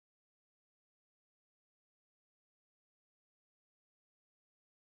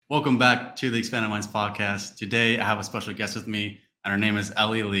Welcome back to the Expanded Minds podcast. Today, I have a special guest with me, and her name is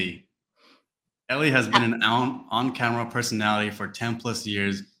Ellie Lee. Ellie has been an on-camera personality for 10 plus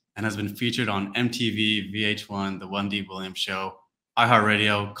years and has been featured on MTV, VH1, The Wendy Williams Show,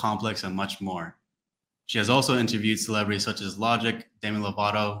 iHeartRadio, Complex, and much more. She has also interviewed celebrities such as Logic, Demi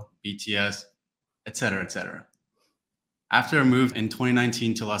Lovato, BTS, etc., etc. After a move in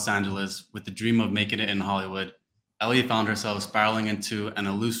 2019 to Los Angeles with the dream of making it in Hollywood, Ellie found herself spiraling into an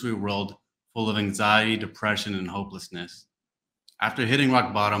illusory world full of anxiety, depression, and hopelessness. After hitting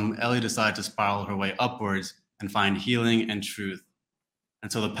rock bottom, Ellie decided to spiral her way upwards and find healing and truth.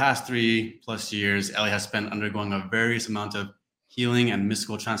 And so the past 3+ years, Ellie has spent undergoing a various amount of healing and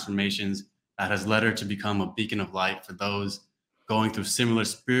mystical transformations that has led her to become a beacon of light for those going through similar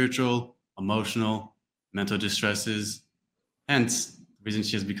spiritual, emotional, mental distresses. Hence, the reason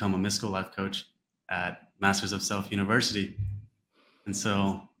she has become a mystical life coach at Masters of Self University. And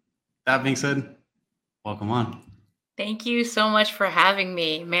so, that being said, welcome on. Thank you so much for having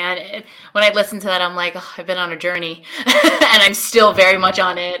me, man. When I listen to that, I'm like, oh, I've been on a journey and I'm still very much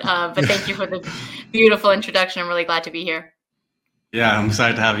on it. But thank you for the beautiful introduction. I'm really glad to be here. Yeah, I'm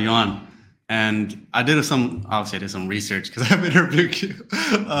excited to have you on. And I did some research because I've interviewed you.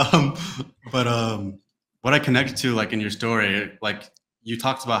 But what I connected to, like in your story, like you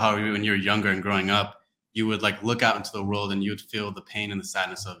talked about how when you were younger and growing up, you would like look out into the world and you would feel the pain and the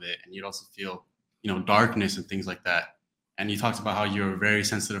sadness of it. And you'd also feel, darkness and things like that. And you talked about how you're a very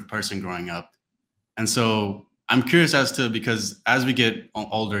sensitive person growing up. And so I'm curious because as we get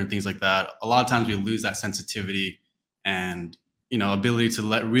older and things like that, a lot of times we lose that sensitivity and, ability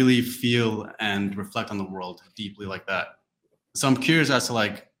to really feel and reflect on the world deeply like that. So I'm curious as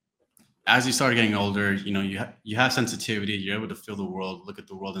to as you start getting older, you have sensitivity, you're able to feel the world, look at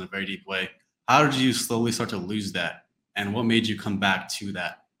the world in a very deep way. How did you slowly start to lose that? And what made you come back to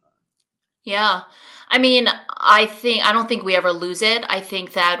that? Yeah. I mean, I don't think we ever lose it. I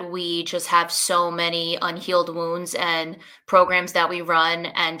think that we just have so many unhealed wounds and programs that we run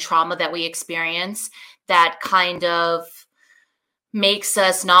and trauma that we experience that kind of makes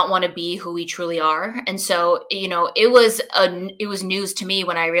us not want to be who we truly are. And so, it was news to me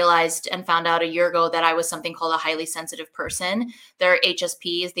when I realized and found out a year ago that I was something called a highly sensitive person. They're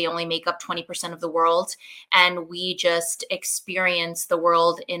HSPs, they only make up 20% of the world. And we just experience the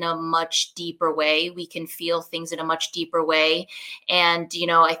world in a much deeper way. We can feel things in a much deeper way. And,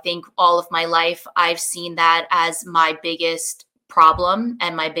 I think all of my life, I've seen that as my biggest problem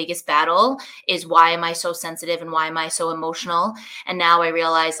and my biggest battle is why am I so sensitive and why am I so emotional? And now I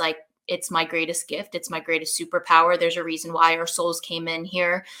realize it's my greatest gift. It's my greatest superpower. There's a reason why our souls came in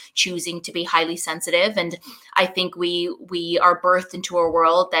here choosing to be highly sensitive. And I think we are birthed into a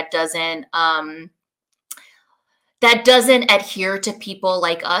world that doesn't adhere to people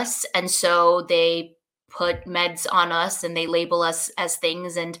like us. And so they put meds on us and they label us as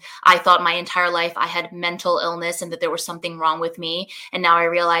things. And I thought my entire life I had mental illness and that there was something wrong with me. And now I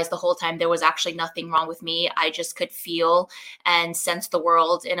realize the whole time there was actually nothing wrong with me. I just could feel and sense the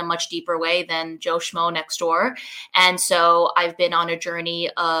world in a much deeper way than Joe Schmo next door. And so I've been on a journey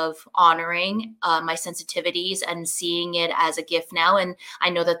of honoring my sensitivities and seeing it as a gift now. And I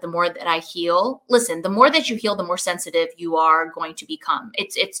know that the more that I heal, the more that you heal, the more sensitive you are going to become.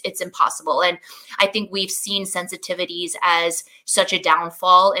 It's impossible. And I think we've seen sensitivities as such a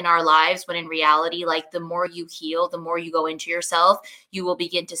downfall in our lives, when in reality, the more you heal, the more you go into yourself, you will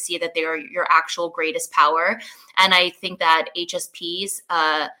begin to see that they are your actual greatest power. And I think that HSPs,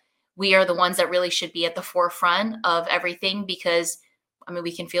 we are the ones that really should be at the forefront of everything because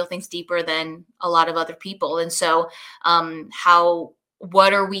we can feel things deeper than a lot of other people. And so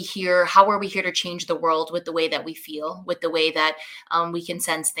what are we here? How are we here to change the world with the way that we feel, with the way that we can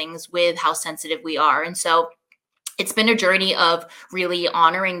sense things, with how sensitive we are? And so it's been a journey of really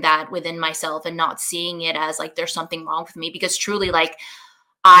honoring that within myself and not seeing it as there's something wrong with me, because truly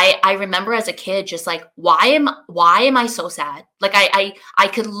I remember as a kid, just why am I so sad? I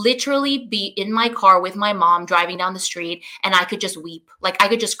could literally be in my car with my mom driving down the street and I could just weep. I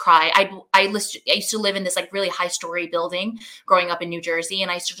could just cry. I used to live in this really high story building growing up in New Jersey. And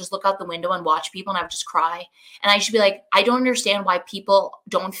I used to just look out the window and watch people and I would just cry. And I used to be I don't understand why people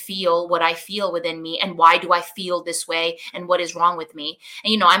don't feel what I feel within me. And why do I feel this way? And what is wrong with me?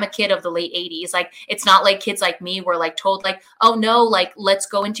 And, I'm a kid of the late 80s. It's not like kids like me were told oh no, let's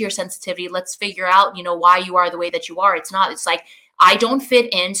go into your sensitivity. Let's figure out, why you are the way that you are. It's not. It's I don't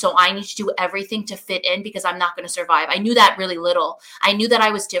fit in, so I need to do everything to fit in because I'm not going to survive. I knew that really little. I knew that I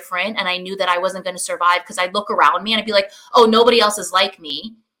was different and I knew that I wasn't going to survive because I'd look around me and I'd be oh, nobody else is like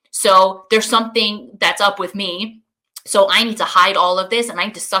me. So there's something that's up with me. So I need to hide all of this and I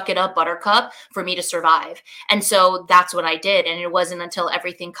need to suck it up, buttercup, for me to survive. And so that's what I did. And it wasn't until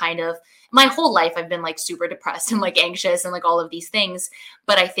everything kind of, my whole life, I've been like super depressed and like anxious and like all of these things.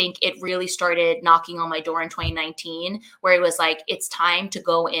 But I think it really started knocking on my door in 2019, where it was like, it's time to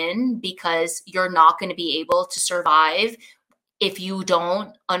go in, because you're not going to be able to survive if you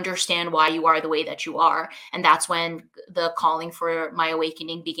don't understand why you are the way that you are. And that's when the calling for my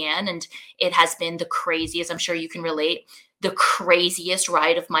awakening began. And it has been the craziest, I'm sure you can relate, the craziest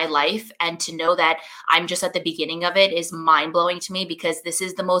ride of my life. And to know that I'm just at the beginning of it is mind blowing to me, because this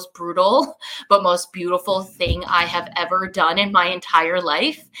is the most brutal, but most beautiful thing I have ever done in my entire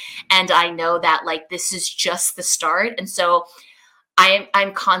life. And I know that like, this is just the start. And so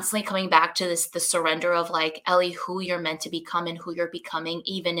I'm constantly coming back to this, the surrender of like, Ellie, who you're meant to become and who you're becoming,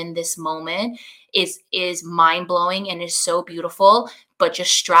 even in this moment, is mind blowing and is so beautiful. But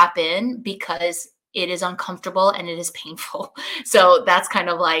just strap in, because it is uncomfortable and it is painful. So that's kind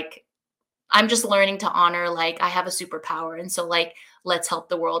of like, I'm just learning to honor, like, I have a superpower. And so like, let's help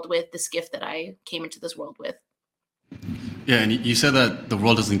the world with this gift that I came into this world with. Yeah, and you said that the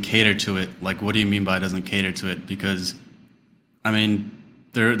world doesn't cater to it. Like, what do you mean by it doesn't cater to it? Because I mean,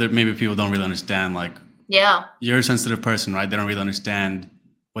 there maybe people don't really understand. Like, Yeah. you're a sensitive person, right? They don't really understand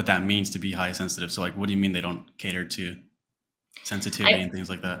what that means to be high sensitive. So, like, what do you mean they don't cater to sensitivity and things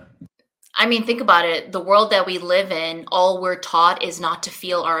like that? I mean, think about it. The world that we live in, all we're taught is not to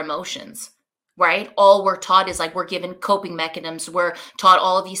feel our emotions, right? All we're taught is like, we're given coping mechanisms. We're taught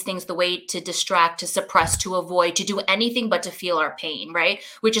all of these things, the way to distract, to suppress, to avoid, to do anything but to feel our pain, right?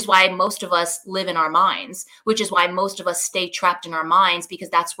 Which is why most of us live in our minds, which is why most of us stay trapped in our minds, because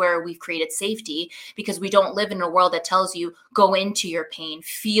that's where we've created safety, because we don't live in a world that tells you, go into your pain,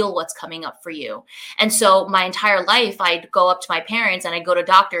 feel what's coming up for you. And so my entire life, I'd go up to my parents and I'd go to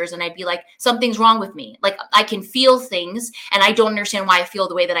doctors and I'd be like, something's wrong with me. Like, I can feel things and I don't understand why I feel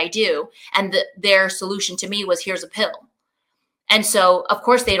the way that I do. And their solution to me was, here's a pill. And so, of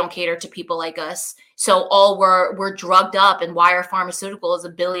course, they don't cater to people like us. So all we're drugged up, and why our pharmaceutical is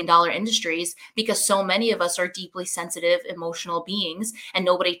 $1 billion industries, because so many of us are deeply sensitive, emotional beings, and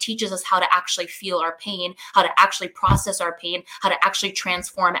nobody teaches us how to actually feel our pain, how to actually process our pain, how to actually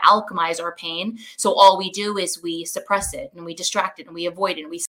transform, alchemize our pain. So all we do is we suppress it, and we distract it, and we avoid it, and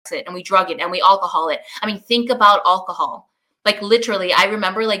we sex it, and we drug it, and we alcohol it. I mean, think about alcohol. Like, literally, I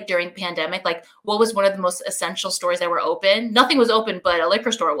remember like during pandemic, like, what was one of the most essential stores that were open? Nothing was open, but a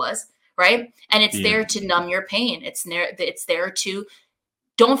liquor store was, right? And it's Yeah. there to numb your pain. It's there to,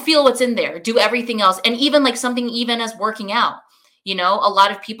 don't feel what's in there. Do everything else. And even like something even as working out, a lot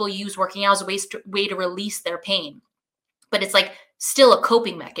of people use working out as a way to release their pain. But it's like still a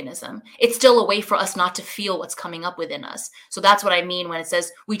coping mechanism. It's still a way for us not to feel what's coming up within us. So that's what I mean when it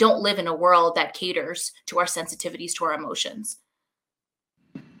says we don't live in a world that caters to our sensitivities, to our emotions.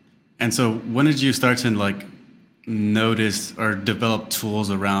 And so, when did you start to like notice or develop tools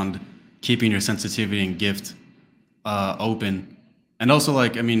around keeping your sensitivity and gift open? And also,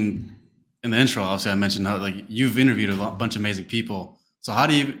 like, I mean, in the intro, obviously, I mentioned how like you've interviewed bunch of amazing people. So,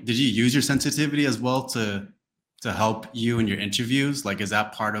 did you use your sensitivity as well to help you in your interviews? Like, is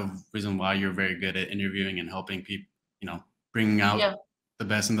that part of the reason why you're very good at interviewing and helping people, bringing Yeah. out the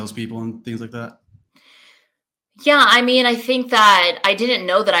best in those people and things like that? Yeah, I mean, I think that I didn't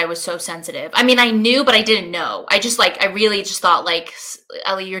know that I was so sensitive. I mean, I knew, but I didn't know. I really just thought like,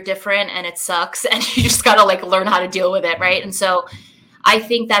 Ellie, you're different and it sucks and you just got to like learn how to deal with it, right? And so I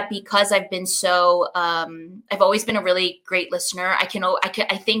think that because I've been so, I've always been a really great listener. I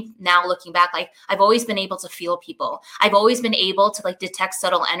think now looking back, like I've always been able to feel people. I've always been able to like detect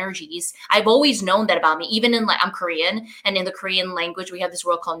subtle energies. I've always known that about me, even in like, I'm Korean, and in the Korean language, we have this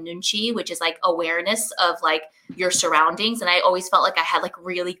word called nunchi, which is like awareness of like your surroundings. And I always felt like I had like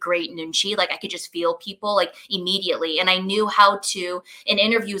really great nunchi. Like I could just feel people like immediately. And I knew how to, in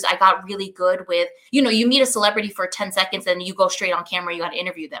interviews, I got really good with, you meet a celebrity for 10 seconds and you go straight on camera, you got to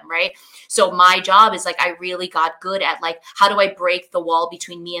interview them, right? So my job is like, I really got good at like, how do I break the wall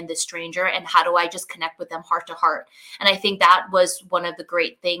between me and this stranger? And how do I just connect with them heart to heart? And I think that was one of the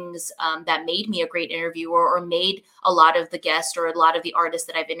great things that made me a great interviewer, or made a lot of the guests or a lot of the artists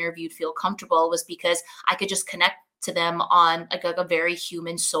that I've interviewed feel comfortable, was because I could just connect to them on like a very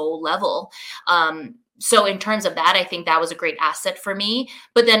human soul level. So in terms of that, I think that was a great asset for me,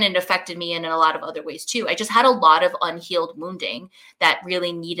 but then it affected me in a lot of other ways too. I just had a lot of unhealed wounding that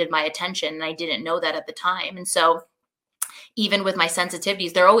really needed my attention, and I didn't know that at the time. And so even with my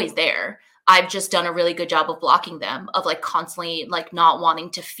sensitivities, they're always there. I've just done a really good job of blocking them, of like constantly like not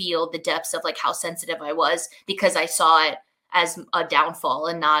wanting to feel the depths of like how sensitive I was, because I saw it as a downfall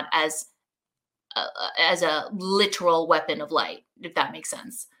and not as as a literal weapon of light, if that makes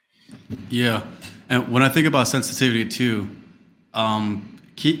sense. Yeah. And when I think about sensitivity too,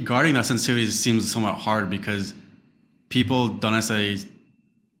 keep guarding that sensitivity seems somewhat hard because people don't necessarily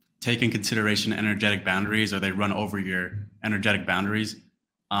take in consideration energetic boundaries, or they run over your energetic boundaries.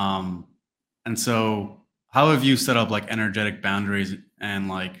 Um, and so how have you set up like energetic boundaries, and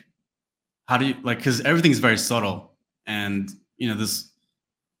like how do you like, because everything's very subtle, and this,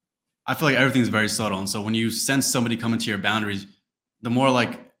 I feel like everything's very subtle. And so when you sense somebody come into your boundaries, the more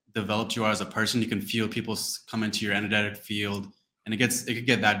like developed you are as a person, you can feel people come into your energetic field. And it could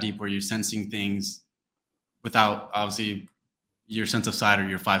get that deep where you're sensing things without obviously your sense of sight or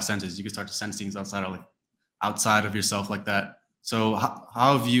your five senses. You can start to sense things outside of yourself like that. So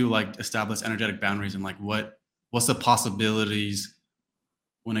how have you like established energetic boundaries, and like what's the possibilities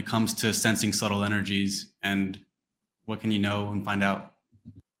when it comes to sensing subtle energies, and what can you know and find out?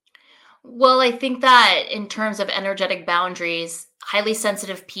 Well, I think that in terms of energetic boundaries, highly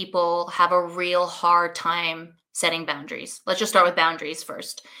sensitive people have a real hard time setting boundaries. Let's just start with boundaries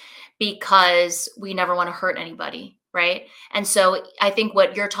first, because we never want to hurt anybody, right? And so I think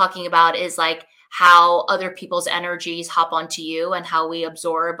what you're talking about is like how other people's energies hop onto you and how we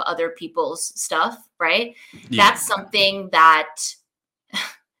absorb other people's stuff, right? Yeah. That's something that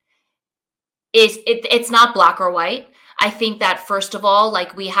it's not black or white. I think that first of all,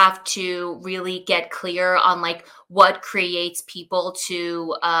 like we have to really get clear on like what creates people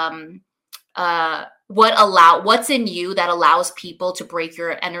to what's in you that allows people to break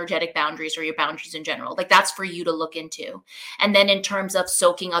your energetic boundaries or your boundaries in general. Like that's for you to look into. And then in terms of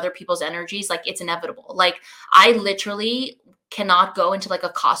soaking other people's energies, like it's inevitable. Like I literally cannot go into like a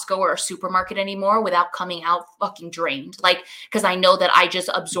Costco or a supermarket anymore without coming out fucking drained. Like, because I know that I just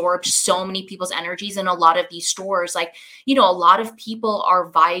absorbed so many people's energies in a lot of these stores. Like, a lot of people are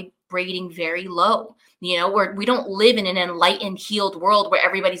vibrating very low. Where we don't live in an enlightened, healed world where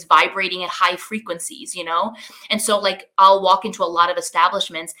everybody's vibrating at high frequencies, And so like I'll walk into a lot of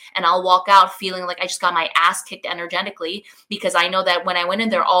establishments and I'll walk out feeling like I just got my ass kicked energetically, because I know that when I went in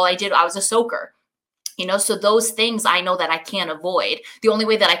there, I was a soaker. So those things I know that I can't avoid. The only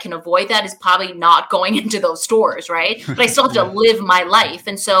way that I can avoid that is probably not going into those stores, right? But I still have to live my life.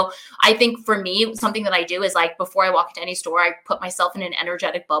 And so I think for me, something that I do is like before I walk into any store, I put myself in an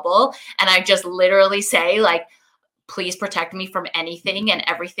energetic bubble and I just literally say like, please protect me from anything and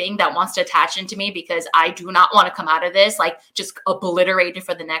everything that wants to attach into me, because I do not want to come out of this like just obliterated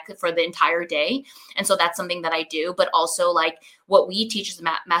for the entire day. And so that's something that I do. But also like what we teach as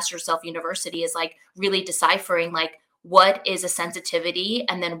Master Self University is like really deciphering like what is a sensitivity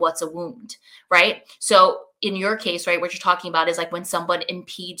and then what's a wound, right? So in your case, right, what you're talking about is like when someone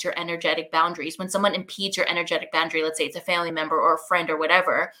impedes your energetic boundaries. When someone impedes your energetic boundary, let's say it's a family member or a friend or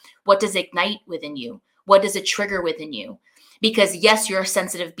whatever, what does it ignite within you? What does it trigger within you? Because yes, you're a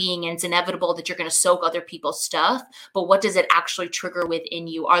sensitive being and it's inevitable that you're going to soak other people's stuff, but what does it actually trigger within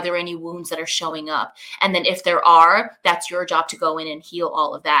you? Are there any wounds that are showing up? And then if there are, that's your job to go in and heal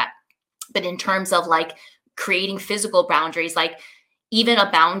all of that. But in terms of like creating physical boundaries, like even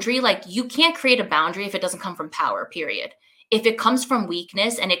a boundary, like you can't create a boundary if it doesn't come from power, period. If it comes from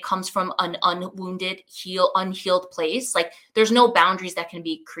weakness and it comes from an unwounded, unhealed place, like there's no boundaries that can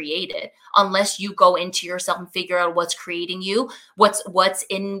be created unless you go into yourself and figure out what's creating you, what's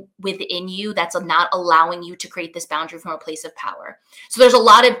within you that's not allowing you to create this boundary from a place of power. So there's a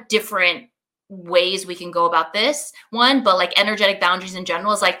lot of different ways we can go about this one, but like energetic boundaries in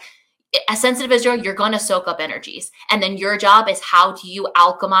general is like, as sensitive as you're going to soak up energies. And then your job is how do you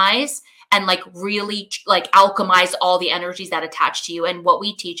alchemize and like really like alchemize all the energies that attach to you. And what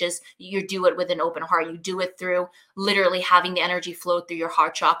we teach is you do it with an open heart. You do it through literally having the energy flow through your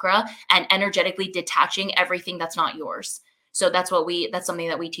heart chakra and energetically detaching everything that's not yours. So that's something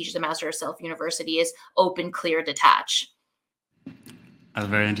that we teach at the Master of Self University is open, clear, detach. That's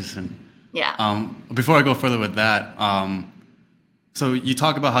very interesting. Yeah. Before I go further with that, so you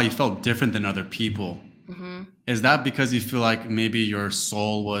talk about how you felt different than other people. Mm-hmm. Is that because you feel like maybe your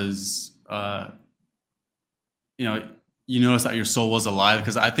soul was, you notice that your soul was alive?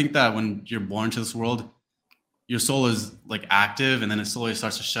 Because I think that when you're born into this world, your soul is like active, and then it slowly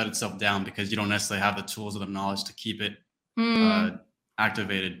starts to shut itself down because you don't necessarily have the tools or the knowledge to keep it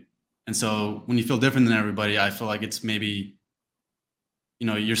activated. And so when you feel different than everybody, I feel like it's maybe,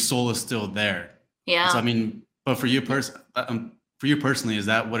 your soul is still there. Yeah. And so I mean, but for you personally, is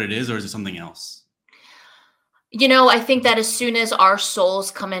that what it is, or is it something else? I think that as soon as our souls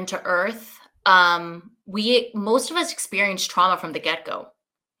come into earth, most of us experience trauma from the get-go.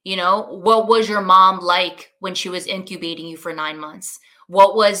 What was your mom like when she was incubating you for 9 months?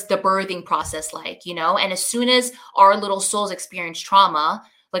 what was the birthing process like, And as soon as our little souls experience trauma,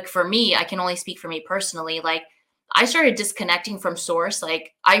 like for me, I can only speak for me personally, like I started disconnecting from source.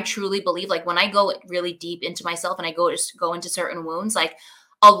 Like I truly believe like when I go really deep into myself and I go into certain wounds, like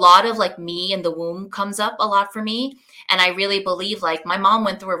a lot of like me in the womb comes up a lot for me. And I really believe like my mom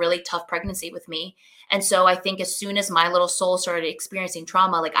went through a really tough pregnancy with me. And so I think as soon as my little soul started experiencing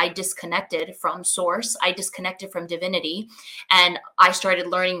trauma, like I disconnected from source, I disconnected from divinity, and I started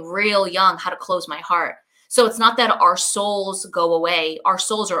learning real young how to close my heart. So it's not that our souls go away. Our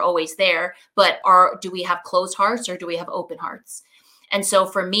souls are always there, but do we have closed hearts or do we have open hearts? And so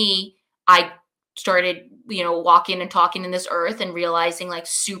for me, I started, walking and talking in this earth and realizing like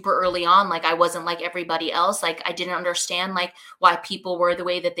super early on, like I wasn't like everybody else. Like I didn't understand like why people were the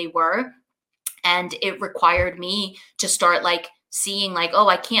way that they were. And it required me to start like seeing like, oh,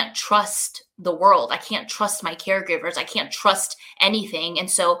 I can't trust the world. I can't trust my caregivers. I can't trust anything. And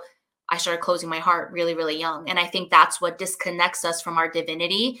so I started closing my heart really, really young. And I think that's what disconnects us from our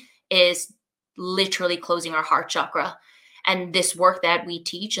divinity, is literally closing our heart chakra. And this work that we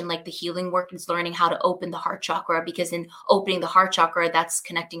teach and like the healing work is learning how to open the heart chakra, because in opening the heart chakra, that's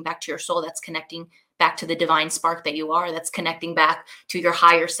connecting back to your soul. That's connecting back to the divine spark that you are. That's connecting back to your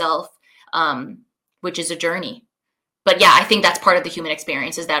higher self, which is a journey. But yeah, I think that's part of the human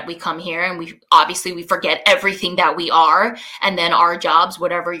experience, is that we come here and we forget everything that we are. And then our jobs,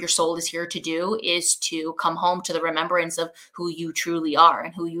 whatever your soul is here to do, is to come home to the remembrance of who you truly are.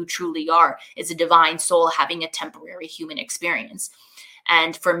 And who you truly are is a divine soul having a temporary human experience.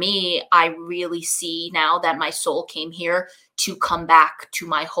 And for me, I really see now that my soul came here to come back to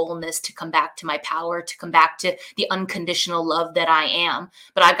my wholeness, to come back to my power, to come back to the unconditional love that I am.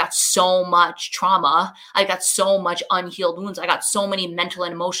 But I've got so much trauma. I got so much unhealed wounds. I got so many mental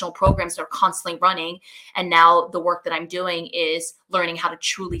and emotional programs that are constantly running. And now the work that I'm doing is learning how to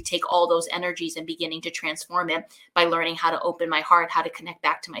truly take all those energies and beginning to transform it by learning how to open my heart, how to connect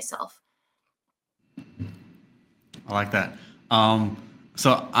back to myself. I like that.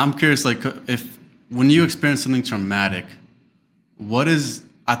 So I'm curious, like, if when you experience something traumatic, what is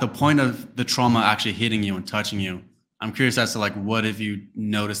at the point of the trauma actually hitting you and touching you? I'm curious as to like, what have you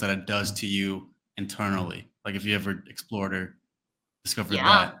noticed that it does to you internally? Like, if you ever explored or discovered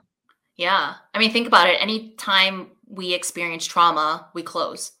that. Yeah. I mean, think about it. Anytime we experience trauma, we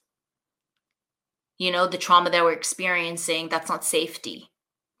close. The trauma that we're experiencing, that's not safety,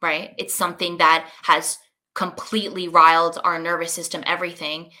 right? It's something that has completely riled our nervous system,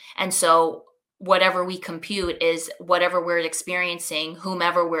 everything. And so whatever we compute is whatever we're experiencing,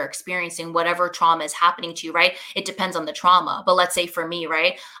 whomever we're experiencing, whatever trauma is happening to you, right? It depends on the trauma. But let's say for me,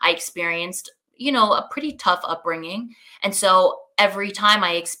 right, I experienced, a pretty tough upbringing. And so every time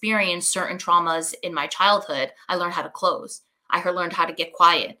I experienced certain traumas in my childhood, I learned how to close. I learned how to get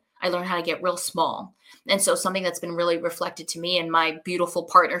quiet. I learned how to get real small. And so something that's been really reflected to me in my beautiful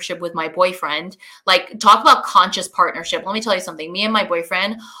partnership with my boyfriend, like talk about conscious partnership. Let me tell you something. Me and my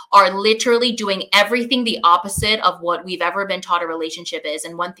boyfriend are literally doing everything the opposite of what we've ever been taught a relationship is.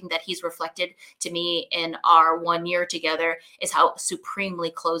 And one thing that he's reflected to me in our 1 year together is how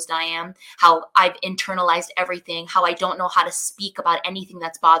supremely closed I am, how I've internalized everything, how I don't know how to speak about anything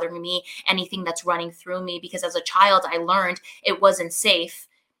that's bothering me, anything that's running through me, because as a child, I learned it wasn't safe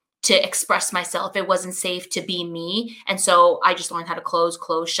to express myself. It wasn't safe to be me. And so I just learned how to close,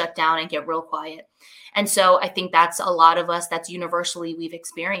 shut down, and get real quiet. And so I think that's a lot of us, that's universally we've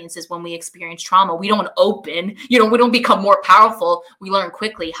experienced, is when we experience trauma, we don't open, we don't become more powerful. We learn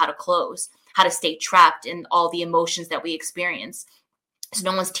quickly how to close, how to stay trapped in all the emotions that we experience.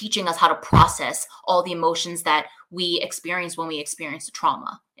 So no one's teaching us how to process all the emotions that we experience when we experience the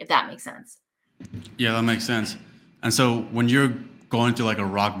trauma, if that makes sense. Yeah, that makes sense. And so when you're going through like a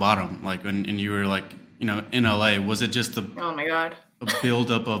rock bottom, like and you were like, in LA, was it just oh my God, a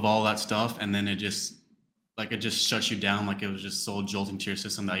buildup of all that stuff, and then it just shuts you down, like it was just so jolting to your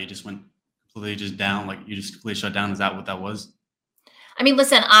system that you just went completely just down, like you just completely shut down? Is that what that was? I mean,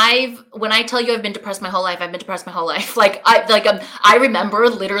 listen, when I tell you I've been depressed my whole life, I've been depressed my whole life. I remember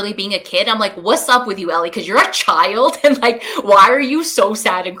literally being a kid. I'm like, what's up with you, Ellie? Because you're a child. And like, why are you so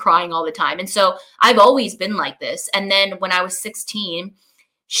sad and crying all the time? And so I've always been like this. And then when I was 16,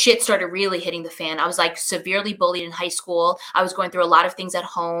 shit started really hitting the fan. I was like severely bullied in high school. I was going through a lot of things at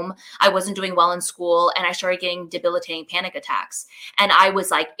home. I wasn't doing well in school, and I started getting debilitating panic attacks. And I was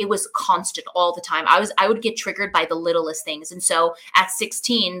like, it was constant all the time. I would get triggered by the littlest things. And so at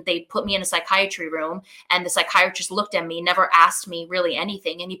 16, they put me in a psychiatry room, and the psychiatrist looked at me, never asked me really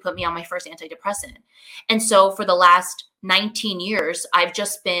anything, and he put me on my first antidepressant. And so for the last 19 years, I've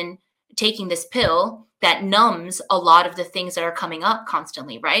just been taking this pill that numbs a lot of the things that are coming up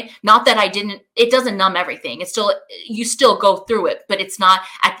constantly, right? Not that it doesn't numb everything. It's still, you still go through it, but it's not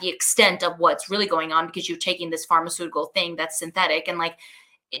at the extent of what's really going on, because you're taking this pharmaceutical thing that's synthetic and like,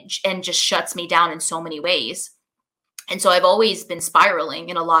 and just shuts me down in so many ways. And so I've always been spiraling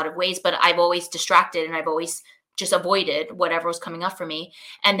in a lot of ways, but I've always distracted and I've always just avoided whatever was coming up for me.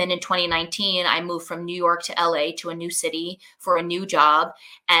 And then in 2019, I moved from New York to LA, to a new city for a new job,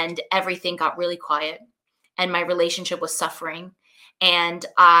 and everything got really quiet and my relationship was suffering and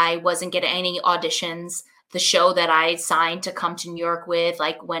I wasn't getting any auditions. The show that I signed to come to New York with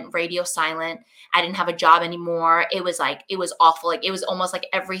like went radio silent. I didn't have a job anymore. It was awful. Like it was almost like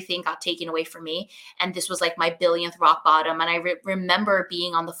everything got taken away from me. And this was like my billionth rock bottom. And I remember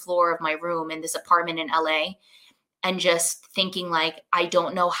being on the floor of my room in this apartment in LA and just thinking like, I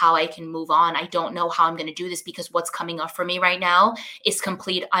don't know how I can move on. I don't know how I'm going to do this, because what's coming up for me right now is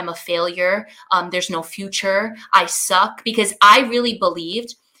complete. I'm a failure. There's no future. I suck. Because I really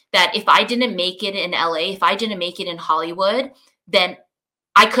believed that if I didn't make it in LA, if I didn't make it in Hollywood, then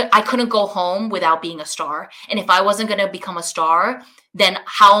I couldn't go home without being a star. And if I wasn't going to become a star, then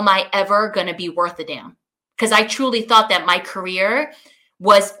how am I ever going to be worth a damn? Because I truly thought that my career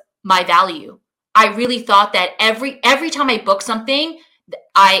was my value. I really thought that every time I booked something,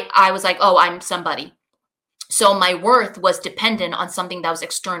 I was like, oh, I'm somebody. So my worth was dependent on something that was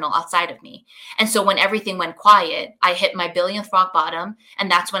external outside of me. And so when everything went quiet, I hit my billionth rock bottom. And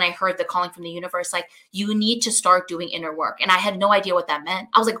that's when I heard the calling from the universe, like, you need to start doing inner work. And I had no idea what that meant.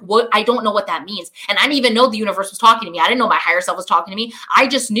 I was like, what? I don't know what that means. And I didn't even know the universe was talking to me. I didn't know my higher self was talking to me. I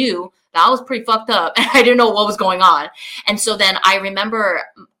just knew that I was pretty fucked up and I didn't know what was going on. And so then I remember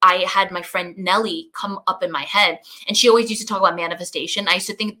I had my friend Nellie come up in my head, and she always used to talk about manifestation. I used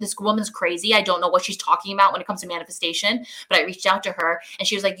to think, this woman's crazy. I don't know what she's talking about when it comes to manifestation. But I reached out to her and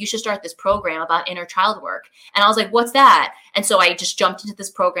she was like, you should start this program about inner child work. And I was like, what's that? And so I just jumped into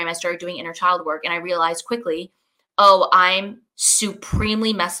this program. I started doing inner child work, and I realized quickly, oh, I'm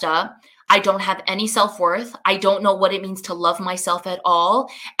supremely messed up. I don't have any self-worth. I don't know what it means to love myself at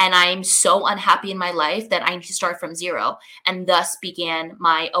all. And I'm so unhappy in my life that I need to start from zero. And thus began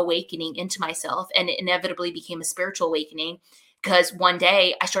my awakening into myself. And it inevitably became a spiritual awakening, because one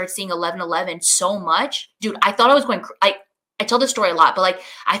day I started seeing 1111 so much. Dude, I thought I was going, I tell this story a lot, but like,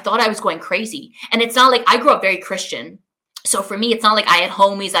 I thought I was going crazy. And it's not like, I grew up very Christian. So for me, it's not like I had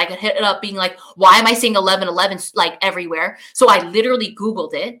homies I could hit it up being like, why am I seeing 1111 like everywhere? So I literally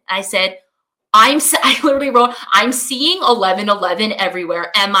Googled it. I said, I literally wrote, I'm seeing 1111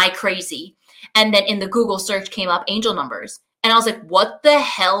 everywhere. Am I crazy? And then in the Google search came up angel numbers. And I was like, what the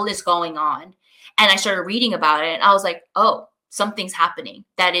hell is going on? And I started reading about it. And I was like, oh, something's happening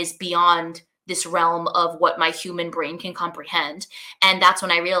that is beyond this realm of what my human brain can comprehend. And that's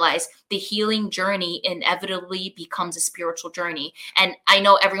when I realized the healing journey inevitably becomes a spiritual journey. And I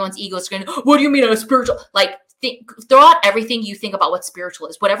know everyone's ego is going, what do you mean a spiritual? Like, throw out everything you think about what spiritual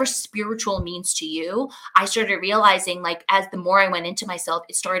is. Whatever spiritual means to you, I started realizing, like, as the more I went into myself,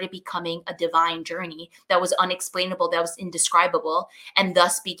 it started becoming a divine journey that was unexplainable, that was indescribable. And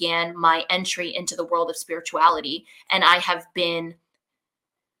thus began my entry into the world of spirituality. And I have been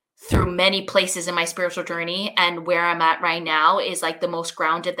through many places in my spiritual journey, and where I'm at right now is like the most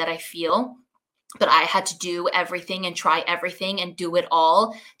grounded that I feel. But I had to do everything and try everything and do it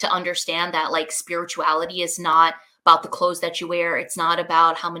all to understand that, like, spirituality is not about the clothes that you wear. It's not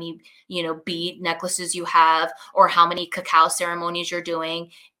about how many, bead necklaces you have or how many cacao ceremonies you're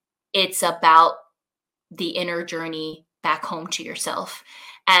doing. It's about the inner journey back home to yourself.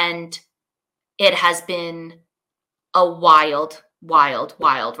 And it has been a wild, wild,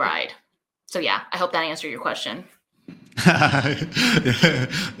 wild ride. So yeah, I hope that answered your question.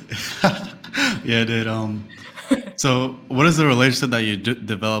 Yeah, it did. So what is the relationship that you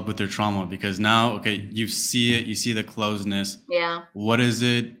develop with your trauma? Because now, okay, you see it, you see the closeness. Yeah. What is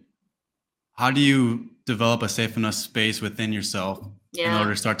it? How do you develop a safe enough space within yourself in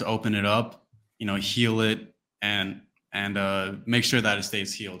order to start to open it up, heal it, and make sure that it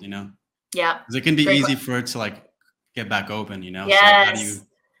stays healed, Yeah. Because it can be easy for it to like get back open, Yes.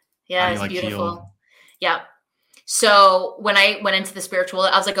 So how do you like beautiful. heal? Yeah. So when I went into the spiritual,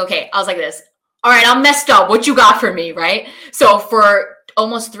 I was like, okay, I was like this. All right, I'm messed up. What you got for me, right? So for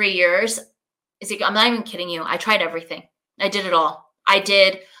almost 3 years, I'm not even kidding you. I tried everything. I did it all.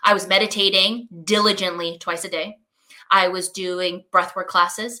 I was meditating diligently twice a day. I was doing breathwork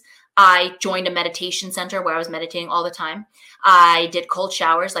classes. I joined a meditation center where I was meditating all the time. I did cold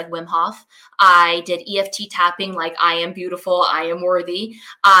showers like Wim Hof. I did EFT tapping like I am beautiful, I am worthy.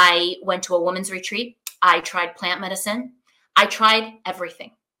 I went to a women's retreat. I tried plant medicine. I tried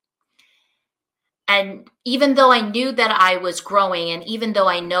everything. And even though I knew that I was growing, and even though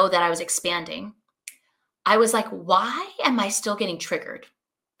I know that I was expanding, I was like, why am I still getting triggered?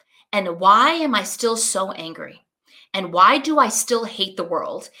 And why am I still so angry? And why do I still hate the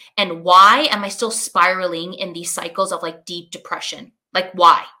world? And why am I still spiraling in these cycles of like deep depression? Like,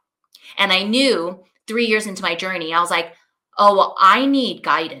 why? And I knew 3 years into my journey, I was like, oh, well, I need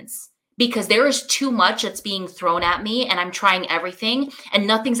guidance because there is too much that's being thrown at me and I'm trying everything and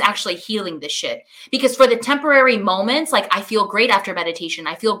nothing's actually healing this shit. Because for the temporary moments, like I feel great after meditation.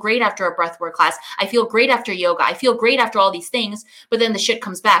 I feel great after a breathwork class. I feel great after yoga. I feel great after all these things. But then the shit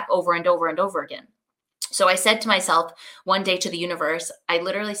comes back over and over and over again. So I said to myself one day, to the universe, I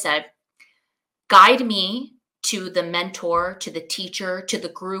literally said, guide me to the mentor, to the teacher, to the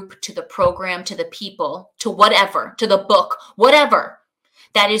group, to the program, to the people, to whatever, to the book, whatever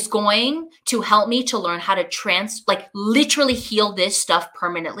that is going to help me to learn how to like literally heal this stuff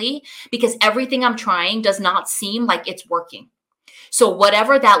permanently, because everything I'm trying does not seem like it's working. So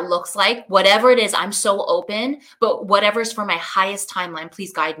whatever that looks like, whatever it is, I'm so open, but whatever's for my highest timeline,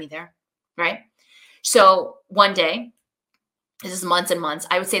 please guide me there, right? So one day, this is months and months,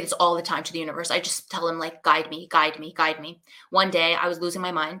 I would say this all the time to the universe. I just tell him like, guide me, guide me, guide me. One day I was losing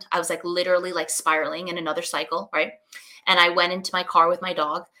my mind. I was like literally like spiraling in another cycle, right? And I went into my car with my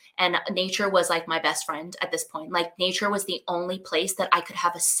dog, and nature was like my best friend at this point. Like nature was the only place that I could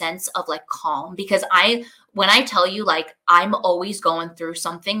have a sense of like calm, because when I tell you, like, I'm always going through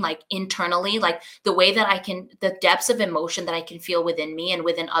something like internally, like the way that the depths of emotion that I can feel within me and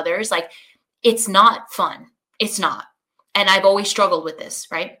within others, like it's not fun. It's not. And I've always struggled with this,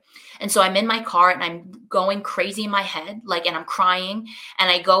 right? And so I'm in my car and I'm going crazy in my head, like, and I'm crying.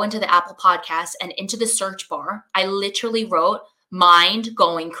 And I go into the Apple Podcast, and into the search bar, I literally wrote mind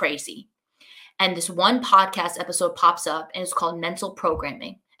going crazy. And this one podcast episode pops up, and it's called Mental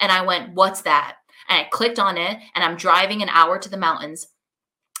Programming. And I went, what's that? And I clicked on it, and I'm driving an hour to the mountains,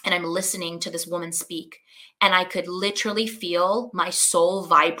 and I'm listening to this woman speak. And I could literally feel my soul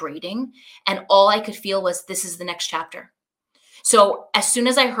vibrating. And all I could feel was, this is the next chapter. So as soon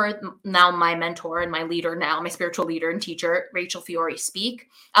as I heard now my mentor and my leader now, my spiritual leader and teacher, Rachel Fiore, speak,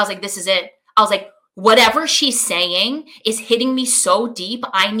 I was like, this is it. I was like, whatever she's saying is hitting me so deep.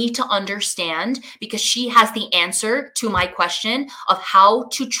 I need to understand, because she has the answer to my question of how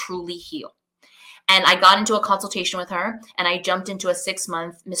to truly heal. And I got into a consultation with her, and I jumped into a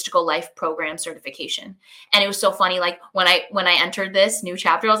 6-month mystical life program certification. And it was so funny. Like when I entered this new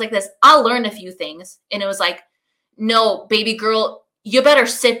chapter, I was like, I'll learn a few things. And it was like, no, baby girl, you better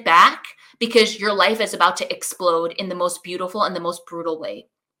sit back, because your life is about to explode in the most beautiful and the most brutal way.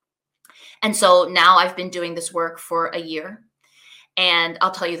 And so now I've been doing this work for a year, and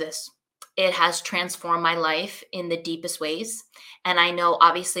I'll tell you this, it has transformed my life in the deepest ways. And I know,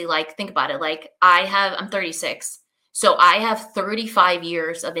 obviously, like, think about it. Like I'm 36. So I have 35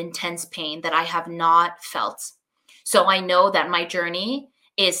 years of intense pain that I have not felt. So I know that my journey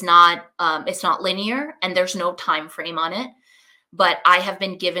is it's not linear, and there's no time frame on it. But I have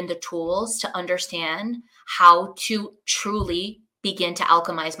been given the tools to understand how to truly begin to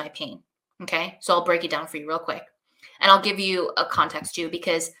alchemize my pain. Okay. So I'll break it down for you real quick. And I'll give you a context too,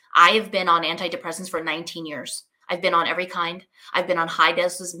 because I have been on antidepressants for 19 years. I've been on every kind. I've been on high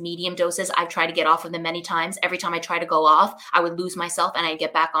doses, medium doses. I've tried to get off of them many times. Every time I try to go off, I would lose myself and I'd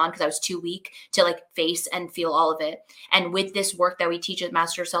get back on because I was too weak to like face and feel all of it. And with this work that we teach at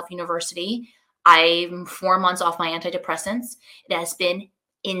Master Self University, I'm 4 months off my antidepressants. It has been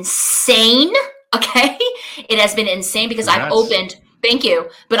insane. Okay. It has been insane because I've opened, thank you,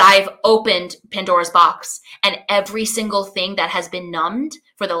 but I've opened Pandora's box, and every single thing that has been numbed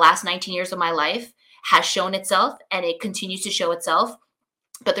for the last 19 years of my life has shown itself, and it continues to show itself.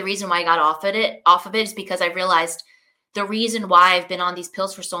 But the reason why I got off of it is because I realized the reason why I've been on these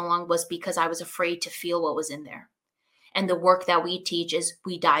pills for so long was because I was afraid to feel what was in there. And the work that we teach is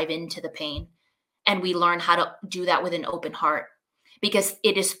we dive into the pain, and we learn how to do that with an open heart, because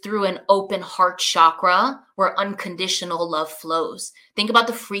it is through an open heart chakra where unconditional love flows. Think about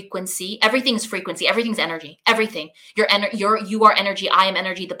the frequency. Everything's frequency. Everything's energy. Everything. You are energy. I am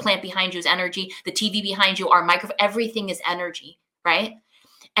energy. The plant behind you is energy. The TV behind you, our microphone, everything is energy, right?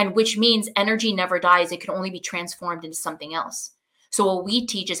 And which means energy never dies. It can only be transformed into something else. So what we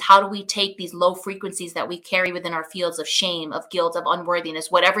teach is, how do we take these low frequencies that we carry within our fields of shame, of guilt, of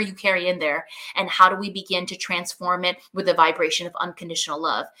unworthiness, whatever you carry in there, and how do we begin to transform it with the vibration of unconditional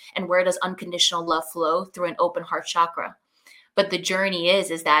love? And where does unconditional love flow? Through an open heart chakra. But the journey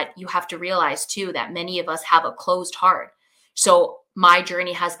is that you have to realize too that many of us have a closed heart. So my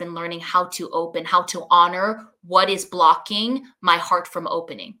journey has been learning how to open, how to honor what is blocking my heart from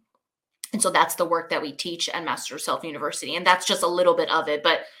opening. And so that's the work that we teach at Master of Self University. And that's just a little bit of it,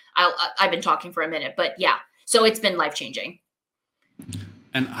 but I've been talking for a minute, but yeah. So it's been life-changing.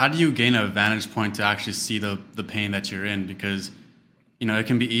 And how do you gain a vantage point to actually see the pain that you're in? Because, you know, it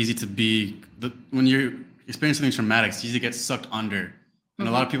can be easy to when you're experiencing something traumatic, it's easy to get sucked under. And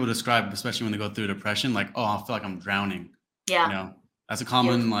a lot of people describe, especially when they go through depression, like, oh, I feel like I'm drowning. Yeah. You know, that's a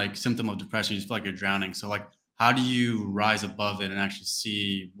common like symptom of depression. You just feel like you're drowning. So like, how do you rise above it and actually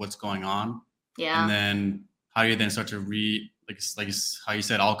see what's going on? Yeah. And then how do you then start to like how you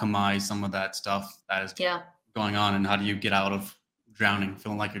said, alchemize some of that stuff that is going on? And how do you get out of drowning,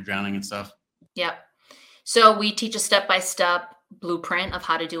 feeling like you're drowning and stuff? Yep. So we teach a step-by-step blueprint of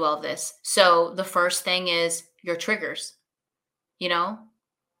how to do all this. So the first thing is your triggers. You know,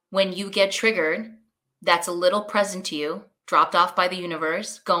 when you get triggered, that's a little present to you, dropped off by the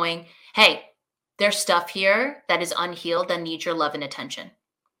universe, going, hey, there's stuff here that is unhealed that needs your love and attention.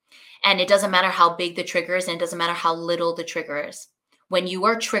 And it doesn't matter how big the trigger is, and it doesn't matter how little the trigger is. When you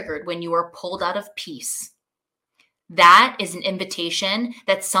are triggered, when you are pulled out of peace, that is an invitation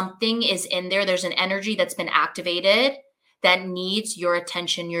that something is in there. There's an energy that's been activated that needs your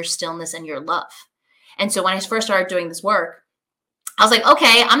attention, your stillness, and your love. And so when I first started doing this work, I was like,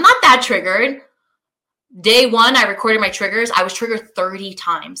 okay, I'm not that triggered. Day one, I recorded my triggers. I was triggered 30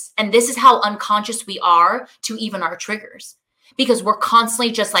 times. And this is how unconscious we are to even our triggers. Because we're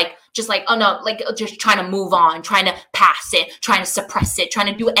constantly just like, oh no, like just trying to move on, trying to pass it, trying to suppress it,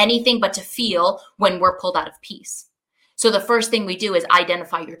 trying to do anything but to feel when we're pulled out of peace. So the first thing we do is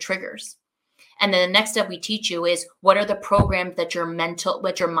identify your triggers. And then the next step we teach you is what are the programs that your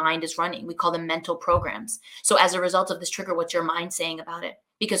mind is running? We call them mental programs. So as a result of this trigger, what's your mind saying about it?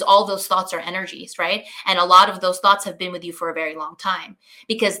 Because all those thoughts are energies, right? And a lot of those thoughts have been with you for a very long time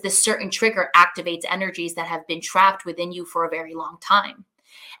because this certain trigger activates energies that have been trapped within you for a very long time.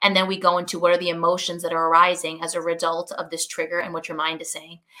 And then we go into what are the emotions that are arising as a result of this trigger and what your mind is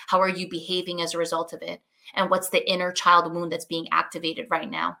saying. How are you behaving as a result of it? And what's the inner child wound that's being activated right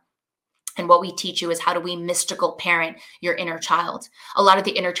now? And what we teach you is how do we mystical parent your inner child? A lot of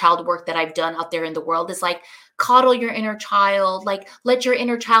the inner child work that I've done out there in the world is like, coddle your inner child, like let your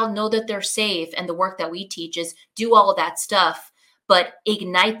inner child know that they're safe. And the work that we teach is do all of that stuff, but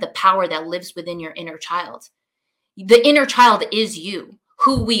ignite the power that lives within your inner child. The inner child is you.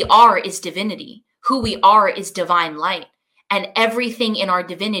 Who we are is divinity. Who we are is divine light. And everything in our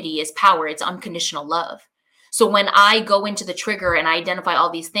divinity is power. It's unconditional love. So when I go into the trigger and I identify all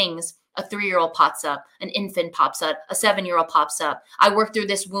these things, a 3-year-old pops up, an infant pops up, a 7-year-old pops up. I worked through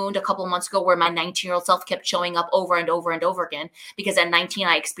this wound a couple of months ago where my 19-year-old self kept showing up over and over and over again because at 19,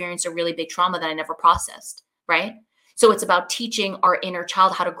 I experienced a really big trauma that I never processed, right? So it's about teaching our inner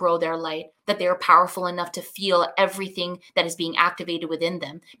child how to grow their light, that they are powerful enough to feel everything that is being activated within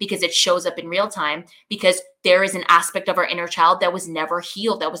them because it shows up in real time because there is an aspect of our inner child that was never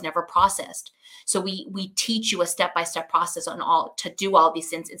healed, that was never processed. So we teach you a step-by-step process on all to do all these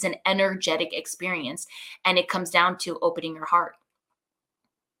things. It's an energetic experience, and it comes down to opening your heart.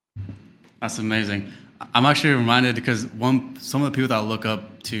 That's amazing. I'm actually reminded because some of the people that I look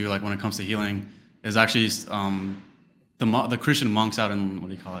up to, like when it comes to healing, is actually the Christian monks out in, what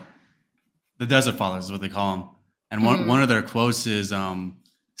do you call it? The Desert Fathers is what they call them. And one of their quotes is,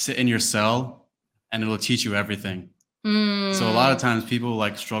 sit in your cell and it'll teach you everything. So a lot of times people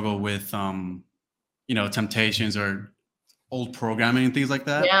like struggle with, temptations or old programming and things like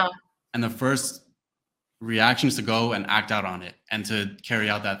that. Yeah. And the first reaction is to go and act out on it and to carry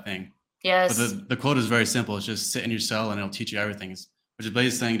out that thing. Yes. But the quote is very simple. It's just sit in your cell and it'll teach you everything. Which is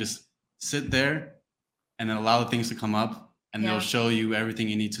basically saying just sit there and then allow the things to come up and they'll show you everything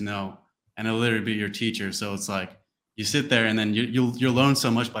you need to know. And it'll literally be your teacher. So it's like you sit there and then you'll learn so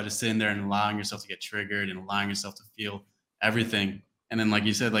much by just sitting there and allowing yourself to get triggered and allowing yourself to feel everything. And then like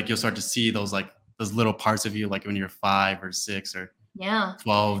you said, like you'll start to see those little parts of you, like when you're 5 or 6 or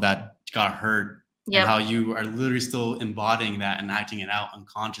 12 that got hurt. And how you are literally still embodying that and acting it out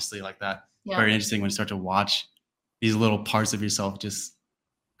unconsciously like that. Very interesting when you start to watch these little parts of yourself just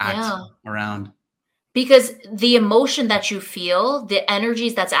act around. Because the emotion that you feel, the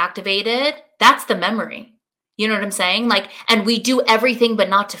energies that's activated, that's the memory. You know what I'm saying? Like, and we do everything but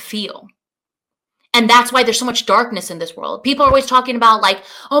not to feel. And that's why there's so much darkness in this world. People are always talking about like,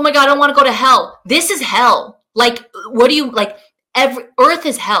 oh my God, I don't want to go to hell. This is hell. Like, what do you like? Earth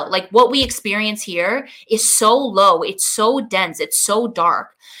is hell. Like what we experience here is so low. It's so dense. It's so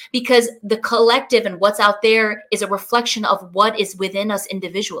dark because the collective and what's out there is a reflection of what is within us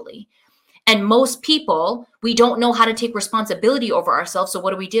individually. And most people, we don't know how to take responsibility over ourselves. So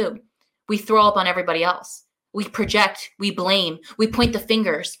what do? We throw up on everybody else. We project, we blame, we point the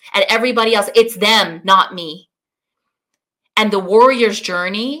fingers at everybody else. It's them, not me. And the warrior's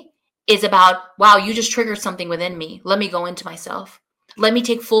journey is about, wow, you just triggered something within me. Let me go into myself. Let me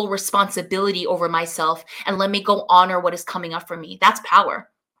take full responsibility over myself and let me go honor what is coming up for me. That's power.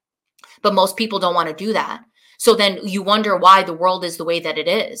 But most people don't want to do that. So then you wonder why the world is the way that it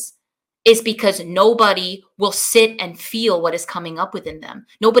is. It's because nobody will sit and feel what is coming up within them.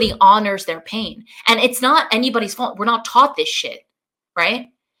 Nobody honors their pain. And it's not anybody's fault. We're not taught this shit, right?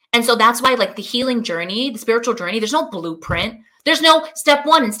 And so that's why, like, the healing journey, the spiritual journey, there's no blueprint. There's no step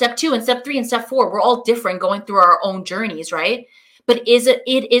 1 and step 2 and step 3 and step 4. We're all different going through our own journeys, right? But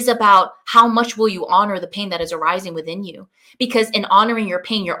it is about how much will you honor the pain that is arising within you? Because in honoring your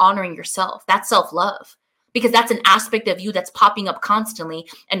pain, you're honoring yourself. That's self-love. Because that's an aspect of you that's popping up constantly.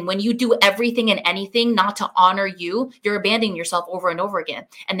 And when you do everything and anything not to honor you, you're abandoning yourself over and over again.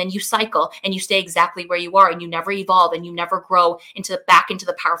 And then you cycle and you stay exactly where you are and you never evolve and you never grow back into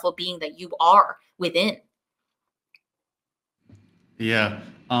the powerful being that you are within. Yeah.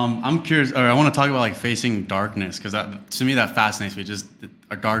 I'm curious, or I want to talk about like facing darkness, because to me that fascinates me, just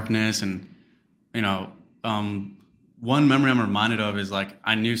our darkness. And you know, one memory I'm reminded of is like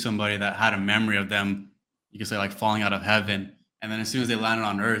I knew somebody that had a memory of them, you could say, like falling out of heaven, and then as soon as they landed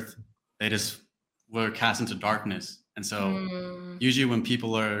on earth, they just were cast into darkness. And so usually when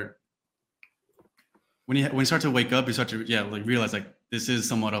people are when you start to wake up, you start to like realize like this is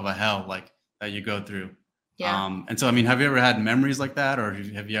somewhat of a hell, like that you go through. Yeah. And so I mean, have you ever had memories like that, or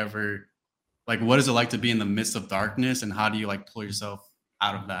have you ever, like, what is it like to be in the midst of darkness, and how do you like pull yourself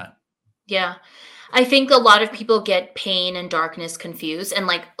out of that? Yeah. I think a lot of people get pain and darkness confused. And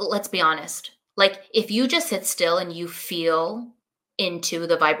like, let's be honest. Like, if you just sit still and you feel into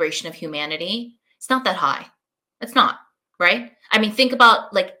the vibration of humanity, it's not that high. It's not, right? I mean, think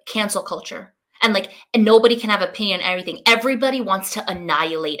about like cancel culture. And nobody can have opinion on everything. Everybody wants to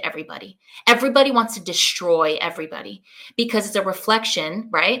annihilate everybody. Everybody wants to destroy everybody because it's a reflection,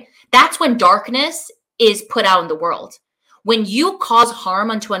 right? That's when darkness is put out in the world. When you cause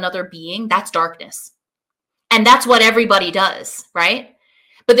harm unto another being, that's darkness. And that's what everybody does, right?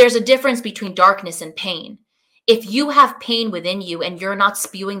 But there's a difference between darkness and pain. If you have pain within you and you're not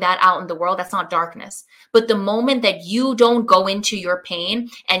spewing that out in the world, that's not darkness. But the moment that you don't go into your pain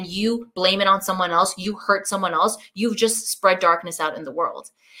and you blame it on someone else, you hurt someone else, you've just spread darkness out in the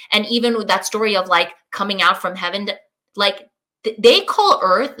world. And even with that story of like coming out from heaven, like they call